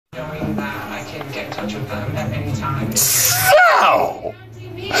Knowing that I can get in touch with them at any time. So,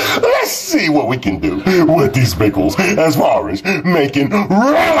 let's see what we can do with these pickles as far as making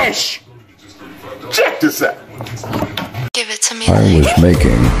relish. Check this out. Give it to me. I was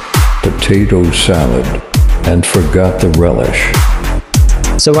making potato salad and forgot the relish.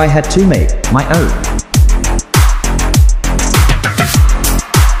 So I had to make my own.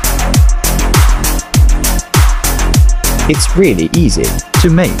 It's really easy to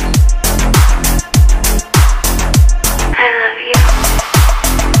make. I love you.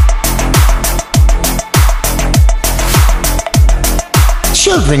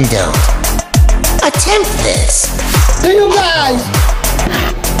 Children don't attempt this. Do you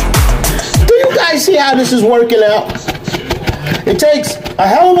guys see how this is working out? It takes a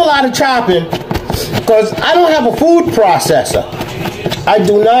hell of a lot of chopping because I don't have a food processor. I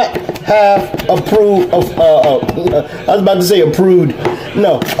do not have a food processor.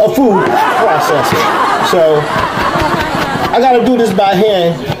 So I gotta do this by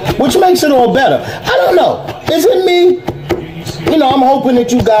hand, which makes it all better. I don't know. Is it me? You know, I'm hoping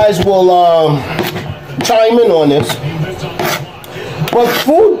that you guys will chime in on this. But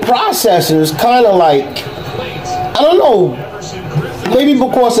food processors kind of like, I don't know, maybe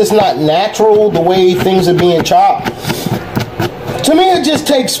because it's not natural the way things are being chopped. To me, it just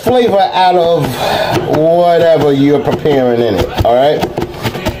takes flavor out of whatever you're preparing in it, all right?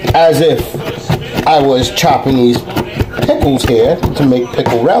 As if I was chopping these pickles here to make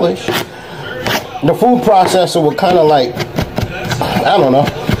pickle relish. The food processor would kind of like, I don't know,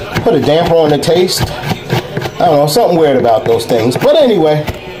 put a damper on the taste. I don't know, something weird about those things. But anyway,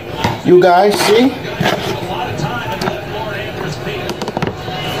 you guys see?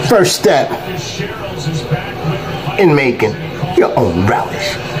 First step in making your own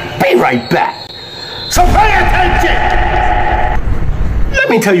relish. Be right back. So pay attention! Let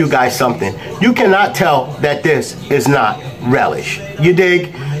me tell you guys something. You cannot tell that this is not relish. You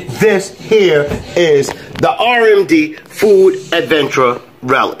dig? This here is the RMD Food Adventure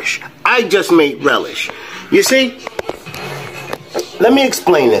Relish. I just made relish. You see? Let me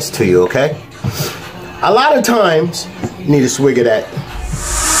explain this to you, okay? A lot of times, you need a swig of that.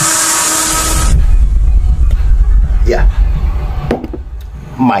 Yeah.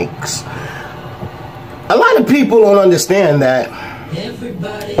 Mics. A lot of people don't understand that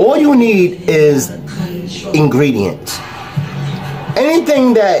all you need is ingredients.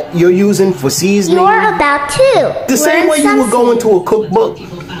 Anything that you're using for seasoning. You're about to. The same way you would go into a cookbook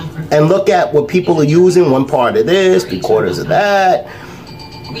and look at what people are using, 1 part of this, 3/4 of that.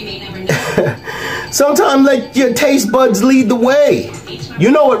 Sometimes let your taste buds lead the way. You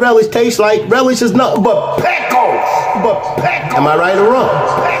know what relish tastes like. Relish is nothing but pickles. Am I right or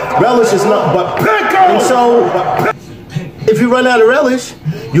wrong? Relish is nothing but pickles. And so, if you run out of relish,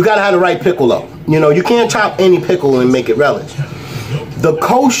 you gotta have the right pickle though. You know, you can't chop any pickle and make it relish. The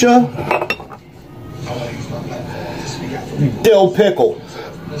kosher dill pickle,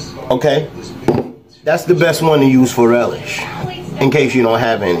 okay? That's the best one to use for relish, in case you don't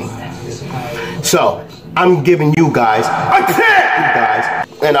have any. So, I'm giving you guys a tip, you guys,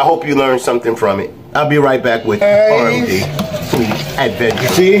 and I hope you learned something from it. I'll be right back with RMD Adventure.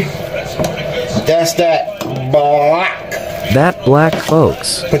 See? That's that black. That black,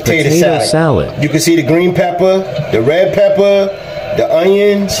 folks. Potato salad. You can see the green pepper, the red pepper, the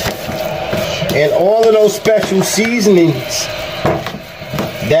onions, and all of those special seasonings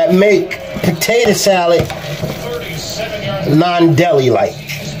that make potato salad non-deli like.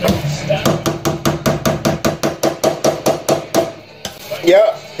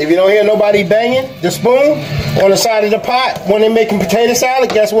 Yep, if you don't hear nobody banging the spoon on the side of the pot when they're making potato salad,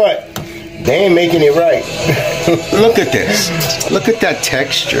 guess what? They ain't making it right. Look at this. Look at that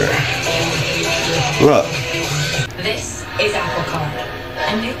texture. Look. This is apple card,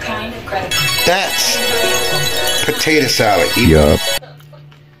 a new kind of credit card. That's potato salad. Yup.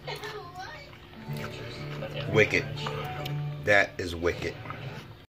 Wicked. That is wicked.